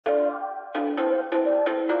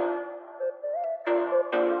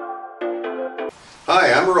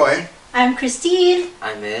Hi, I'm Roy. I'm Christine.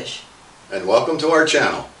 I'm Ish. And welcome to our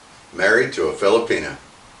channel, Married to a Filipina.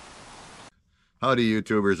 Howdy,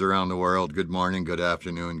 YouTubers around the world. Good morning, good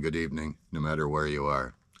afternoon, good evening, no matter where you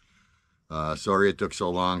are. Sorry it took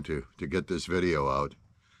so long to get this video out.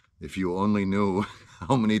 If you only knew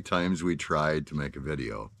how many times we tried to make a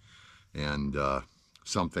video and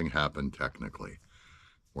something happened technically.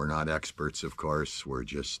 We're not experts, of course. We're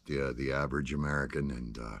just the average American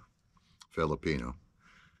and Filipino.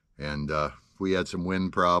 And we had some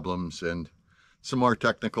wind problems and some more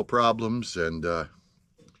technical problems. And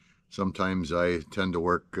sometimes I tend to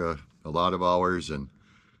work a lot of hours. And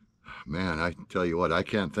man, I tell you what, I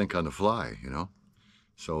can't think on the fly, you know.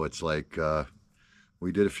 So it's like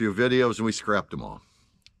we did a few videos and we scrapped them all.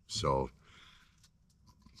 So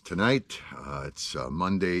tonight, it's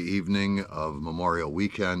Monday evening of Memorial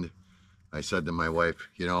Weekend. I said to my wife,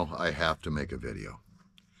 you know, I have to make a video.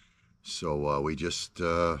 So we just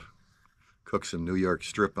cooked some New York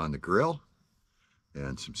strip on the grill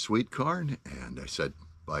and some sweet corn. And I said,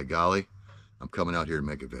 by golly, I'm coming out here to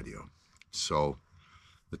make a video. So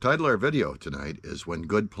the title of our video tonight is When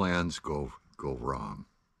Good Plans Go Wrong.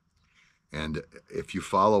 And if you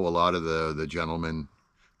follow a lot of the gentlemen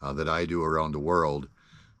that I do around the world,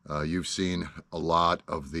 you've seen a lot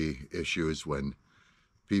of the issues when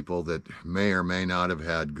people that may or may not have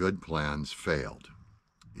had good plans failed.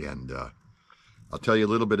 And I'll tell you a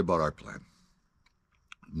little bit about our plan.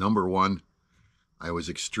 Number one, I was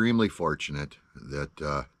extremely fortunate that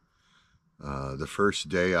the first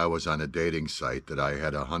day I was on a dating site that I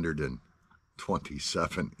had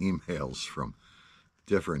 127 emails from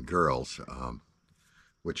different girls,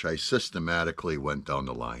 which I systematically went down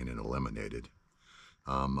the line and eliminated.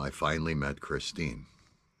 I finally met Christine.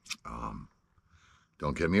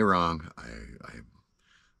 Don't get me wrong,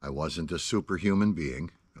 I wasn't a superhuman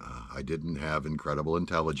being. I didn't have incredible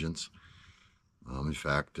intelligence. In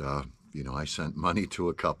fact, you know, I sent money to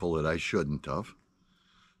a couple that I shouldn't have.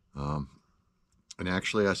 And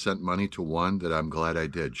actually, I sent money to one that I'm glad I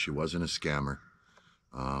did. She wasn't a scammer.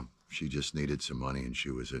 She just needed some money and she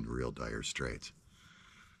was in real dire straits.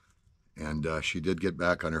 And she did get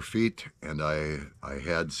back on her feet, and I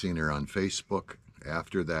had seen her on Facebook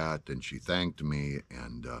after that, and she thanked me,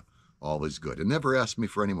 and all is good. And never asked me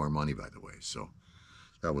for any more money, by the way, so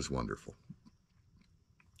that was wonderful.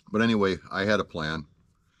 But anyway, I had a plan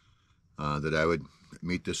that I would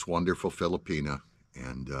meet this wonderful Filipina,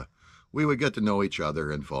 and we would get to know each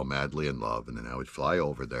other and fall madly in love, and then I would fly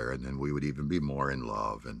over there, and then we would even be more in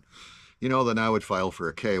love, and you know, then I would file for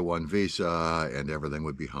a K-1 visa and everything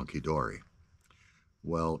would be hunky-dory.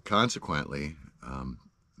 Well, consequently,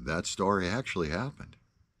 that story actually happened.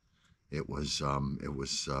 It was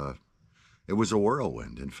a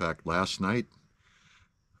whirlwind. In fact, last night,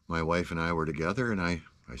 my wife and I were together and I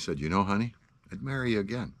said, you know, honey, I'd marry you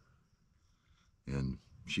again. And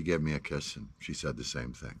she gave me a kiss and she said the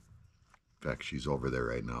same thing. In fact, she's over there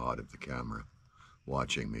right now out of the camera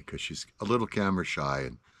watching me because she's a little camera shy,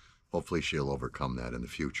 and hopefully she'll overcome that in the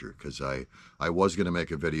future, because I was going to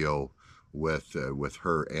make a video with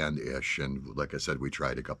her and Ish, and like I said, we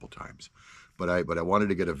tried a couple times. But I wanted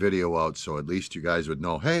to get a video out so at least you guys would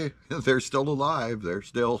know, hey, they're still alive. They're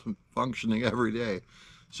still functioning every day.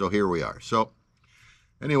 So here we are. So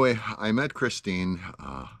anyway, I met Christine.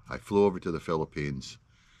 I flew over to the Philippines.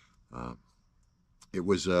 It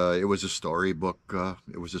was a storybook.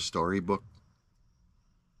 It was a storybook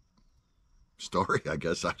story, I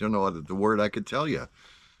guess. I don't know the word I could tell you.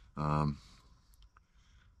 And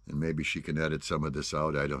maybe she can edit some of this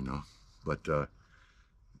out. I don't know. But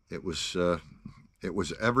it was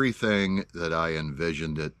everything that I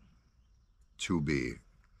envisioned it to be.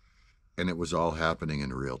 And it was all happening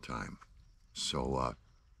in real time. So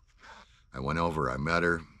I went over, I met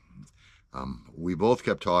her. We both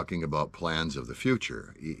kept talking about plans of the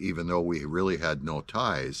future, even though we really had no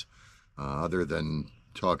ties other than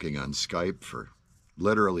talking on Skype for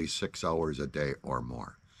literally 6 hours a day or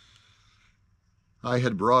more. I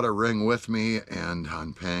had brought a ring with me, and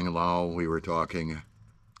on Pang Lao we were talking,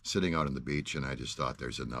 sitting out on the beach, and I just thought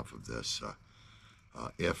there's enough of this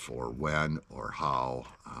if or when or how.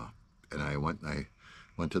 And I went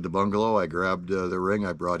to the bungalow, I grabbed the ring,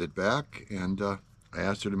 I brought it back, and I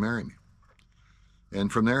asked her to marry me.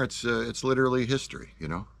 And from there it's literally history, you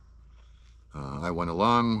know. I went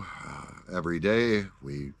along every day.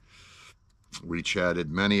 We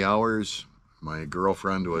chatted many hours. My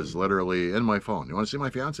girlfriend was literally in my phone. You want to see my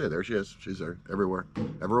fiance? There she is. She's there everywhere.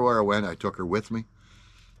 Everywhere I went, I took her with me.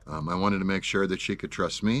 I wanted to make sure that she could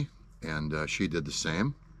trust me, and she did the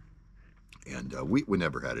same. And we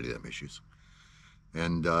never had any of them issues.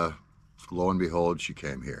 And lo and behold, she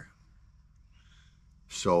came here.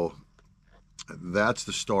 So that's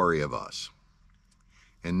the story of us.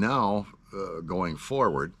 And now, going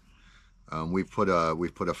forward, we've put a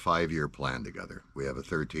 5-year plan together. We have a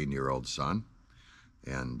 13-year-old son,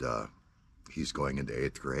 and he's going into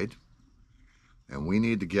 8th grade. And we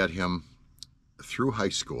need to get him through high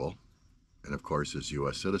school, and of course his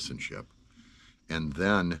U.S. citizenship. And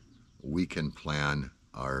then we can plan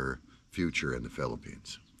our future in the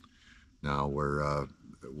Philippines. Now we're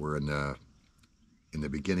in the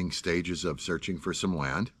beginning stages of searching for some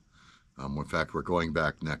land. In fact, we're going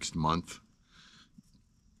back next month.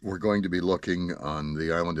 We're going to be looking on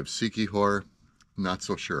the island of Siquijor. Not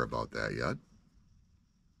so sure about that yet.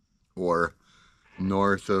 Or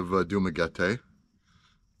north of Dumaguete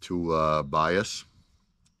to Bias,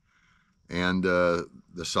 and the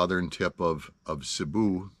southern tip of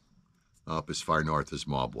Cebu, up as far north as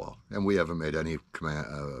Mobwal. And we haven't made any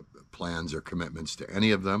plans or commitments to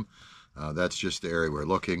any of them. That's just the area we're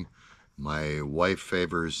looking. My wife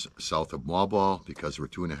favors south of Mobwal because we're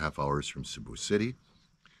 2.5 hours from Cebu City,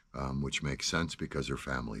 which makes sense because her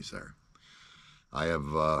family's there. I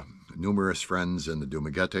have numerous friends in the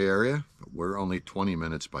Dumaguete area, but we're only 20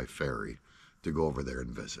 minutes by ferry to go over there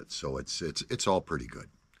and visit. So it's all pretty good.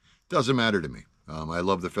 Doesn't matter to me. I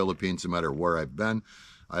love the Philippines no matter where I've been.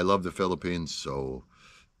 I love the Philippines. So,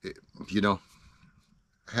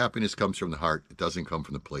 happiness comes from the heart. It doesn't come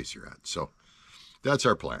from the place you're at. So that's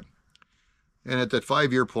our plan. And at that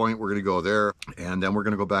 5-year point, we're going to go there, and then we're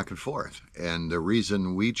going to go back and forth. And the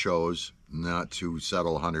reason we chose not to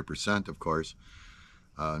settle 100%, of course,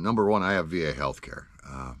 number one, I have VA healthcare.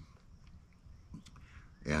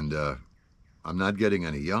 And I'm not getting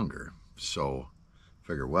any younger. So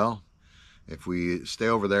figure, well, if we stay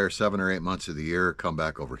over there 7 or 8 months of the year, come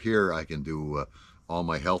back over here, I can do all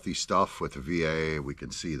my healthy stuff with the VA. We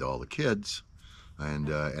can see all the kids.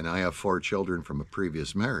 And I have 4 children from a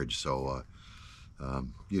previous marriage. So,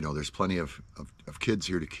 there's plenty of kids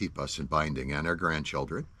here to keep us in binding, and our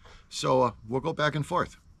grandchildren. So we'll go back and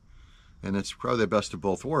forth. And it's probably the best of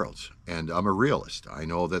both worlds. And I'm a realist. I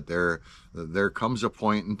know that there comes a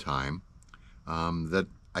point in time that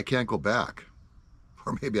I can't go back.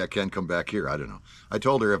 Or maybe I can't come back here. I don't know. I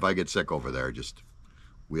told her if I get sick over there, just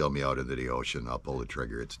wheel me out into the ocean. I'll pull the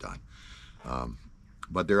trigger. It's done.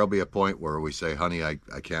 But there'll be a point where we say, honey, I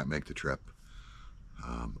can't make the trip.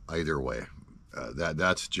 Either way.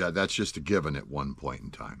 That's just a given at one point in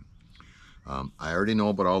time. I already know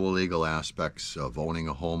about all the legal aspects of owning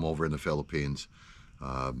a home over in the Philippines.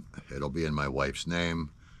 It'll be in my wife's name.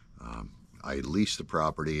 I lease the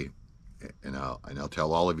property, and I'll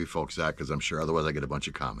tell all of you folks that because I'm sure otherwise I get a bunch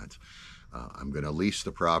of comments. I'm going to lease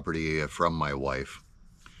the property from my wife.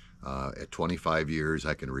 At 25 years,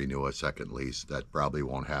 I can renew a second lease. That probably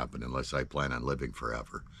won't happen unless I plan on living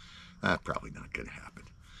forever. That's probably not going to happen.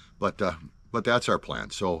 But that's our plan.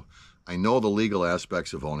 So I know the legal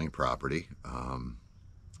aspects of owning property.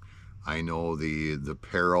 I know the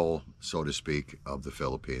peril, so to speak, of the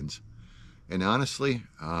Philippines. And honestly,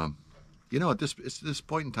 at this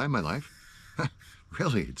point in time in my life,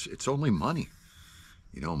 really, it's only money.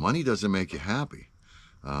 Money doesn't make you happy.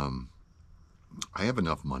 I have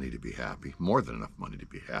enough money to be happy, more than enough money to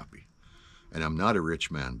be happy. And I'm not a rich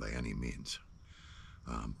man by any means.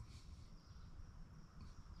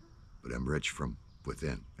 But I'm rich from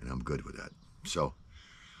within, and I'm good with that. So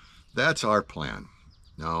that's our plan.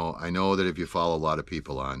 Now, I know that if you follow a lot of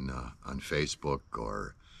people on Facebook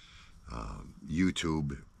or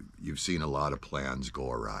YouTube, you've seen a lot of plans go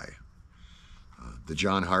awry. The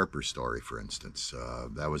John Harper story, for instance,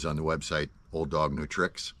 that was on the website Old Dog New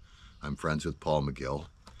Tricks. I'm friends with Paul McGill.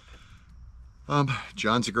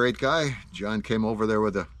 John's a great guy. John came over there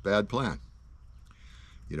with a bad plan.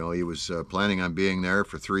 He was planning on being there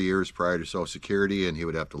for 3 years prior to Social Security, and he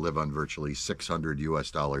would have to live on virtually $600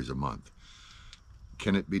 US a month.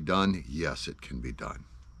 Can it be done? Yes, it can be done.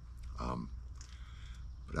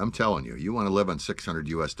 But I'm telling you, you want to live on $600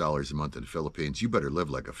 US a month in the Philippines, you better live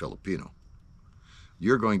like a Filipino.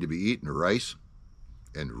 You're going to be eating rice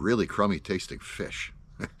and really crummy tasting fish.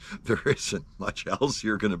 There isn't much else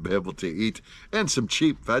you're going to be able to eat, and some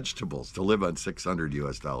cheap vegetables to live on $600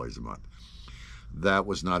 US a month. That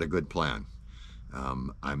was not a good plan.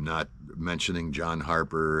 I'm not mentioning John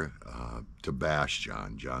Harper to bash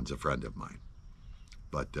John. John's a friend of mine.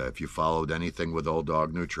 But if you followed anything with Old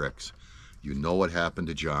Dog New Tricks, you know what happened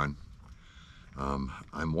to John.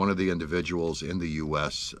 I'm one of the individuals in the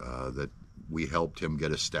U.S. That we helped him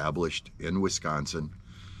get established in Wisconsin.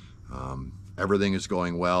 Everything is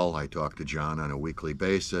going well. I talk to John on a weekly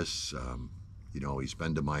basis. He's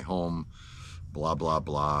been to my home, blah, blah,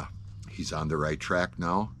 blah. He's on the right track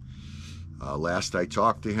now. Last I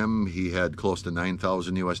talked to him, he had close to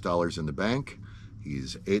 9,000 US dollars in the bank.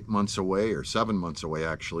 He's 8 months away, or 7 months away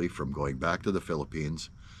actually, from going back to the Philippines,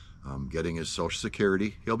 getting his Social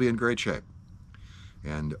Security. He'll be in great shape.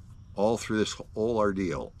 And all through this whole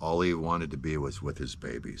ordeal, all he wanted to be was with his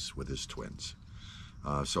babies, with his twins.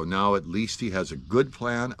 So now at least he has a good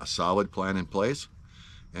plan, a solid plan in place,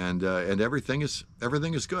 and everything is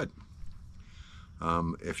good.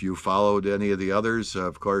 If you followed any of the others,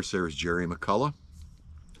 of course, there's Jerry McCullough,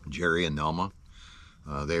 Jerry and Nelma.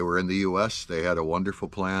 They were in the U.S. They had a wonderful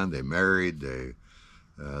plan. They married.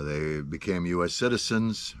 They became U.S.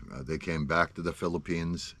 citizens. They came back to the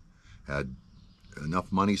Philippines, had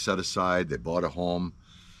enough money set aside. They bought a home,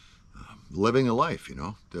 living a life, you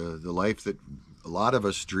know, the life that a lot of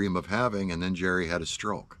us dream of having. And then Jerry had a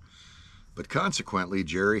stroke. But consequently,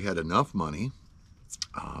 Jerry had enough money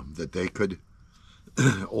that they could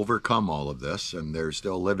overcome all of this, and they're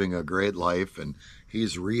still living a great life, and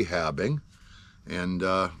he's rehabbing, and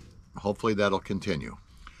hopefully that'll continue.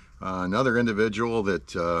 Another individual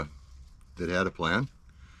that had a plan,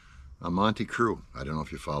 Monty Crew. I don't know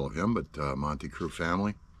if you follow him, but Monty Crew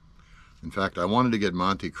family. In fact, I wanted to get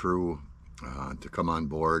Monty Crew to come on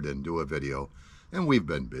board and do a video, and we've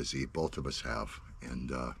been busy, both of us have,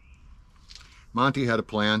 and Monty had a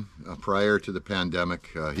plan prior to the pandemic.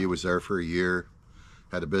 He was there for a year,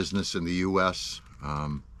 had a business in the U.S.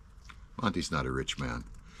 Monty's not a rich man.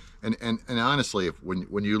 And honestly,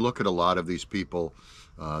 when you look at a lot of these people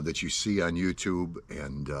that you see on YouTube,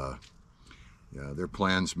 and their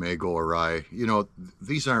plans may go awry, you know,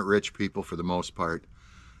 these aren't rich people for the most part,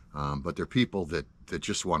 but they're people that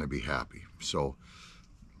just want to be happy. So,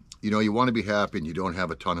 you know, you want to be happy and you don't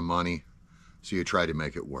have a ton of money, so you try to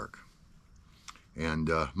make it work. And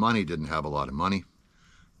Monty didn't have a lot of money,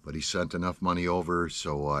 but he sent enough money over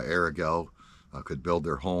so Aragel could build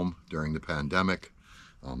their home during the pandemic.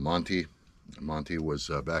 Monty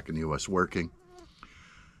was back in the U.S. working.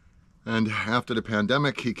 And after the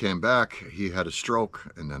pandemic, he came back. He had a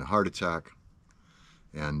stroke and then a heart attack.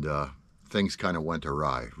 And things kind of went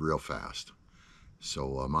awry real fast.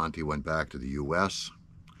 So Monty went back to the U.S.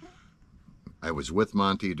 I was with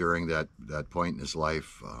Monty during that point in his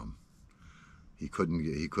life. He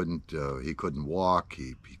couldn't walk.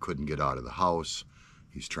 He couldn't get out of the house.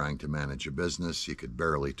 He's trying to manage a business. He could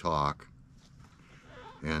barely talk.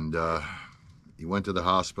 And he went to the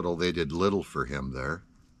hospital. They did little for him there.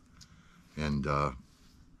 And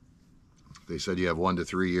they said, you have 1 to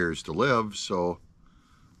 3 years to live, so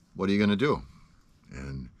what are you going to do?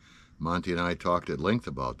 And Monty and I talked at length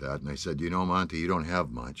about that. And I said, you know, Monty, you don't have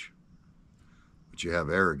much. But you have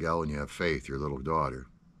Aragel and you have Faith, your little daughter.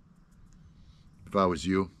 If I was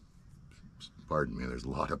you, pardon me, there's a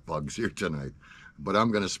lot of bugs here tonight, but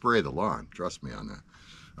I'm going to spray the lawn. Trust me on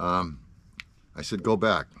that. I said, go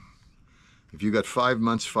back. If you got 5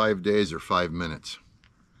 months, 5 days, or 5 minutes,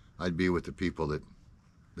 I'd be with the people that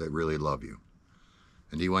really love you.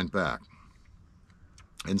 And he went back.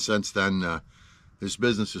 And since then, his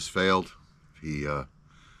business has failed. He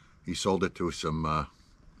sold it to some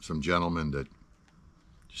gentlemen that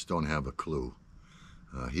just don't have a clue.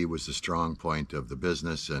 He was the strong point of the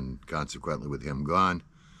business, and consequently with him gone,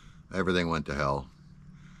 everything went to hell.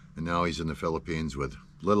 And now he's in the Philippines with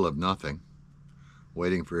little of nothing,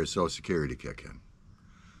 waiting for his Social Security to kick in.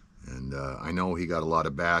 And I know he got a lot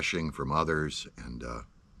of bashing from others, and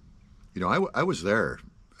you know, I was there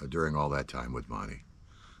during all that time with Monty.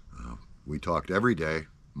 We talked every day,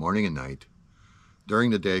 morning and night,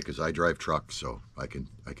 during the day, because I drive trucks, so I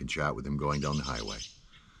can chat with him going down the highway.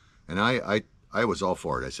 And I was all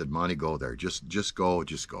for it. I said, Monty, go there. Just go.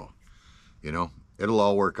 You know, it'll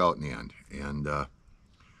all work out in the end. And a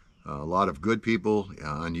lot of good people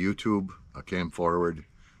on YouTube came forward,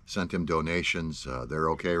 sent him donations.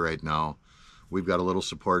 They're okay right now. We've got a little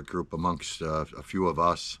support group amongst a few of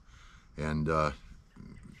us, and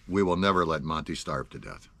we will never let Monty starve to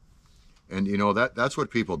death. And you know, that's what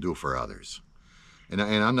people do for others. And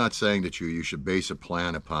I'm not saying that you should base a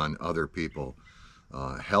plan upon other people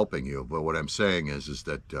helping you, but what I'm saying is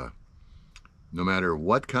that no matter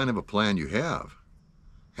what kind of a plan you have,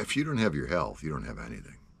 if you don't have your health, you don't have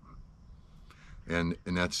anything. And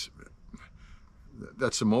that's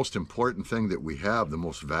the most important thing that we have, the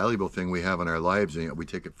most valuable thing we have in our lives, and yet we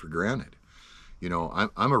take it for granted. You know,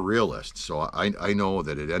 I'm a realist, so I know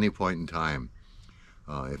that at any point in time,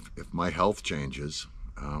 if my health changes,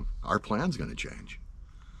 our plan's going to change.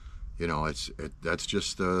 You know, that's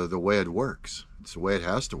just the way it works. It's the way it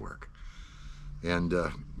has to work. And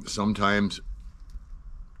sometimes,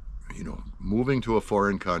 you know, moving to a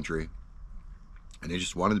foreign country, and you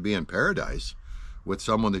just wanted to be in paradise with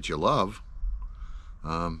someone that you love,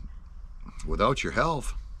 without your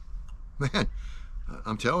health, man,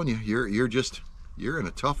 I'm telling you, you're in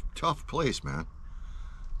a tough place, man.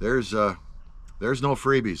 There's no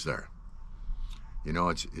freebies there. You know,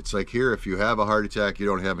 it's like here, if you have a heart attack, you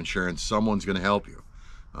don't have insurance, someone's going to help you.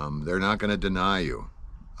 They're not going to deny you.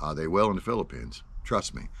 They will in the Philippines.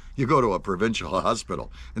 Trust me. You go to a provincial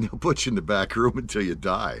hospital and they'll put you in the back room until you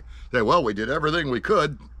die. Say, well, we did everything we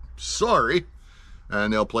could. Sorry.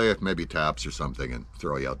 And they'll play with maybe taps or something and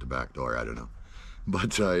throw you out the back door. I don't know.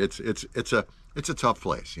 But it's a tough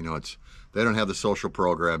place. You know, they don't have the social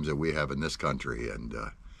programs that we have in this country, and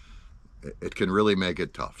it can really make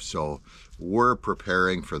it tough. So we're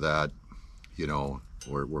preparing for that. You know,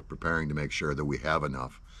 we're preparing to make sure that we have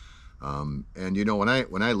enough. And you know, when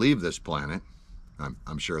I leave this planet,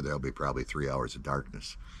 I'm sure there'll be probably 3 hours of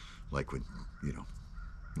darkness, like when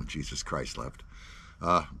Jesus Christ left.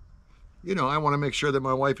 You know, I want to make sure that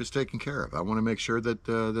my wife is taken care of. I want to make sure that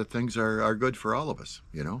that things are good for all of us.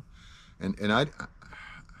 You know, and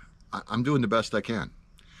I'm doing the best I can.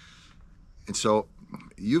 And so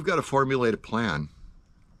you've got to formulate a plan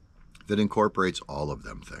that incorporates all of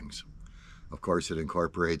them things. Of course, it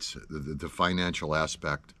incorporates the financial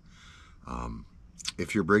aspect.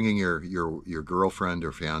 If you're bringing your girlfriend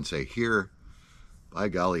or fiance here, by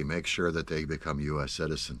golly, make sure that they become U.S.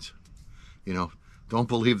 citizens. You know, don't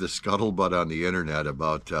believe the scuttlebutt on the internet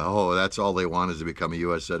about, oh, that's all they want is to become a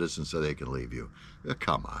U.S. citizen so they can leave you.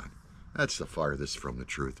 Come on. That's the farthest from the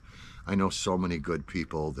truth. I know so many good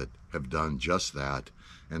people that have done just that,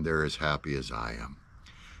 and they're as happy as I am.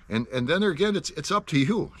 And then again, it's up to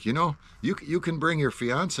you. You know, you can bring your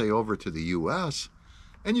fiance over to the U.S.,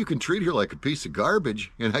 and you can treat her like a piece of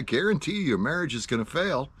garbage, and I guarantee you your marriage is going to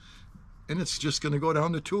fail, and it's just going to go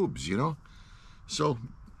down the tubes, you know? So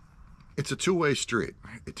it's a two-way street.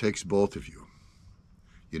 It takes both of you.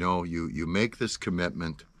 You know, you make this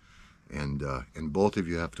commitment, and both of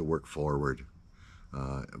you have to work forward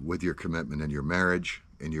with your commitment in your marriage,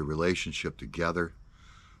 in your relationship together.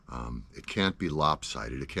 It can't be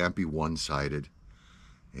lopsided. It can't be one-sided.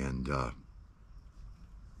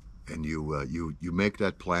 And you make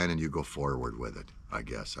that plan and you go forward with it. I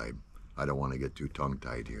guess I don't want to get too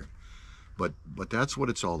tongue-tied here, but that's what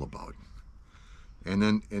it's all about. And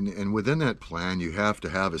then and within that plan, you have to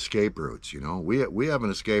have escape routes. You know, we have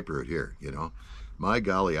an escape route here. You know, my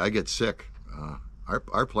golly, I get sick.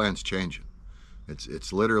 Our plan's changing.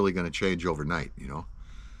 It's literally going to change overnight. You know,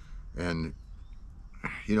 and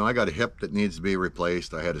you know, I got a hip that needs to be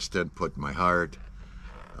replaced. I had a stent put in my heart.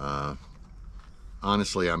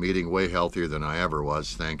 Honestly, I'm eating way healthier than I ever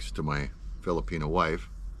was, thanks to my Filipina wife.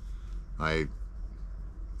 I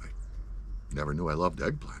never knew I loved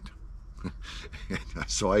eggplant.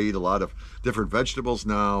 So I eat a lot of different vegetables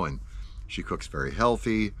now, and she cooks very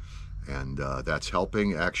healthy, and that's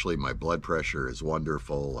helping. Actually, my blood pressure is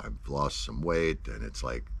wonderful. I've lost some weight, and it's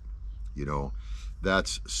like, you know,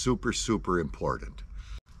 that's super, super important.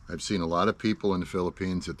 I've seen a lot of people in the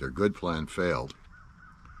Philippines that their good plan failed.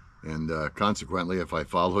 And consequently, if I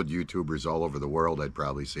followed YouTubers all over the world, I'd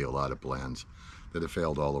probably see a lot of plans that have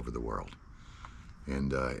failed all over the world.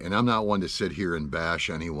 And I'm not one to sit here and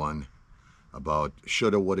bash anyone about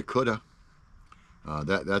shoulda, woulda, coulda.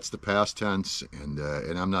 That's the past tense, and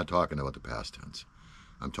I'm not talking about the past tense.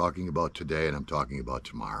 I'm talking about today, and I'm talking about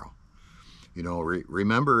tomorrow. You know,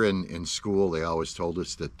 remember in school, they always told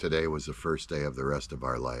us that today was the first day of the rest of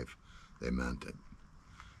our life. They meant it.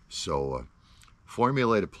 So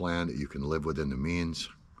formulate a plan that you can live within the means.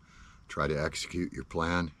 Try to execute your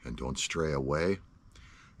plan and don't stray away.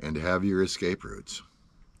 And have your escape routes.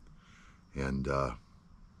 And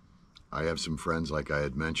I have some friends, like I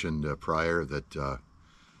had mentioned prior, that,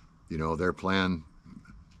 you know, their plan,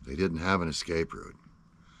 they didn't have an escape route.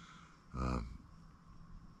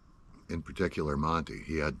 In particular, Monty,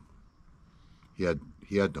 he had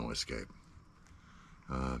no escape.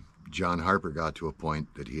 John Harper got to a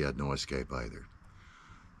point that he had no escape either.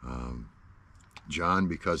 John,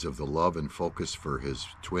 because of the love and focus for his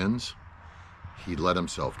twins, he let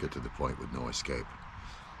himself get to the point with no escape.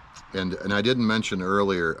 And I didn't mention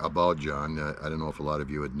earlier about John, I don't know if a lot of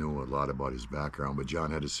you had knew a lot about his background, but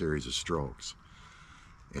John had a series of strokes.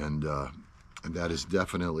 And that has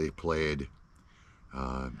definitely played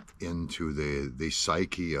into the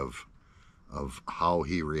psyche of how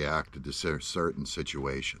he reacted to certain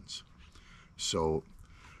situations. So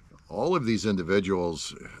all of these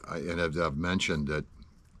individuals, and I've mentioned that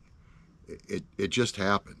it just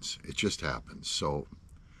happens. It just happens. So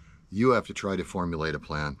you have to try to formulate a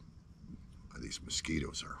plan. These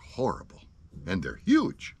mosquitoes are horrible, and they're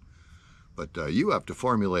huge. But you have to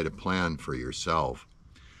formulate a plan for yourself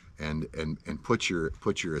and put your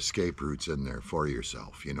escape routes in there for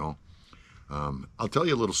yourself, you know. I'll tell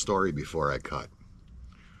you a little story before I cut.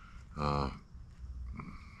 A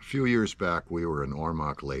few years back, we were in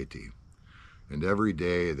Ormoc Leyte, and every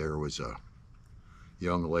day there was a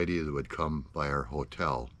young lady that would come by our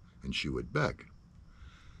hotel, and she would beg.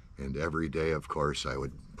 And every day, of course, I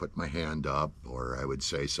would put my hand up, or I would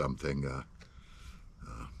say something.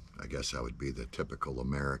 I guess I would be the typical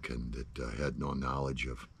American that had no knowledge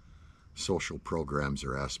of social programs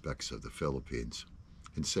or aspects of the Philippines,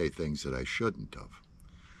 and say things that I shouldn't have.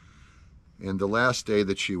 And the last day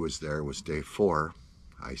that she was there was day 4.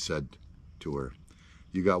 I said to her,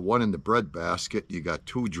 "You got one in the bread basket, you got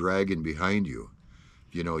 2 dragging behind you.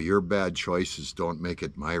 You know, your bad choices don't make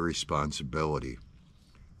it my responsibility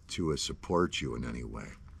to support you in any way."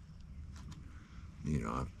 You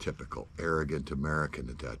know, I'm a typical arrogant American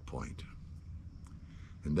at that point.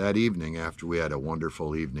 And that evening, after we had a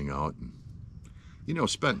wonderful evening out and, you know,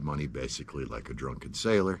 spent money basically like a drunken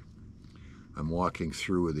sailor, I'm walking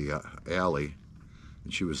through the alley,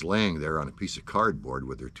 and she was laying there on a piece of cardboard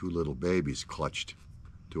with her 2 little babies clutched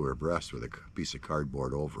to her breast with a piece of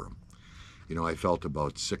cardboard over them. You know, I felt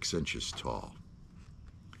about 6 inches tall.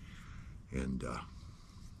 And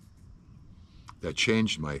that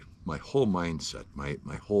changed my whole mindset,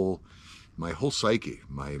 my whole psyche,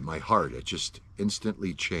 my heart. It just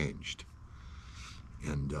instantly changed.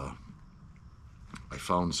 And I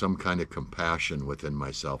found some kind of compassion within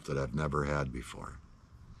myself that I've never had before.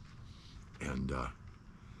 And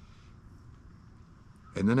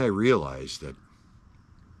then I realized that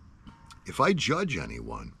if I judge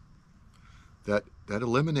anyone, that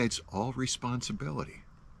eliminates all responsibility.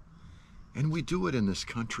 And we do it in this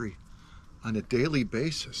country on a daily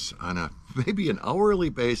basis, on maybe an hourly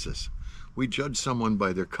basis. We judge someone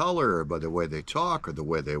by their color, or by the way they talk, or the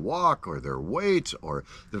way they walk, or their weight, or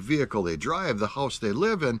the vehicle they drive, the house they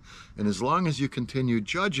live in. And as long as you continue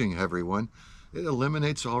judging everyone, it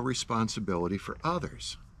eliminates all responsibility for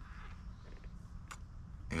others.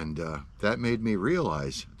 And that made me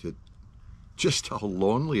realize just how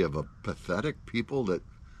lonely of a pathetic people that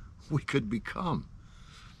we could become.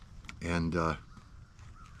 And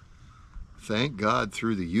thank God,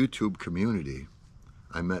 through the YouTube community,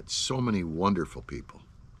 I met so many wonderful people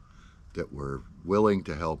that were willing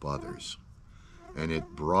to help others. And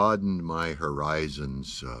it broadened my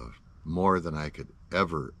horizons more than I could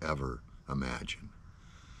ever imagine.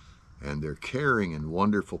 And they're caring and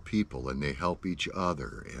wonderful people, and they help each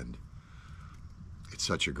other, and it's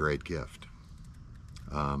such a great gift.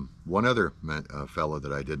 One other fellow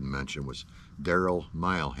that I didn't mention was Daryl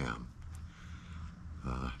Mileham.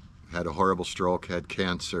 Had a horrible stroke, had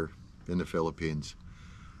cancer in the Philippines.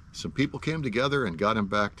 Some people came together and got him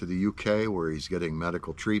back to the UK, where he's getting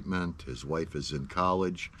medical treatment. His wife is in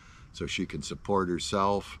college, so she can support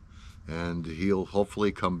herself, and he'll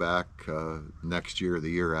hopefully come back next year or the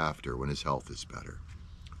year after when his health is better.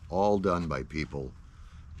 All done by people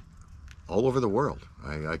all over the world.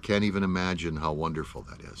 I can't even imagine how wonderful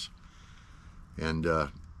that is. And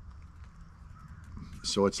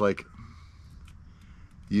so it's like,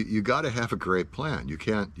 you got to have a great plan. You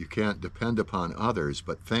can't depend upon others,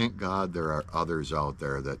 but thank God there are others out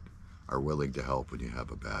there that are willing to help when you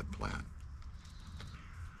have a bad plan.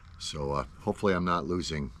 So hopefully I'm not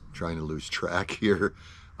trying to lose track here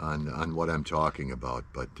on what I'm talking about,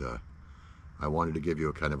 but I wanted to give you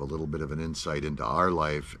a little bit of an insight into our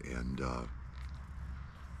life and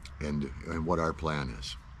what our plan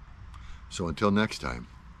is. So until next time,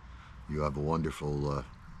 you have a wonderful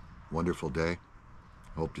day.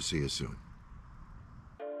 Hope to see you soon.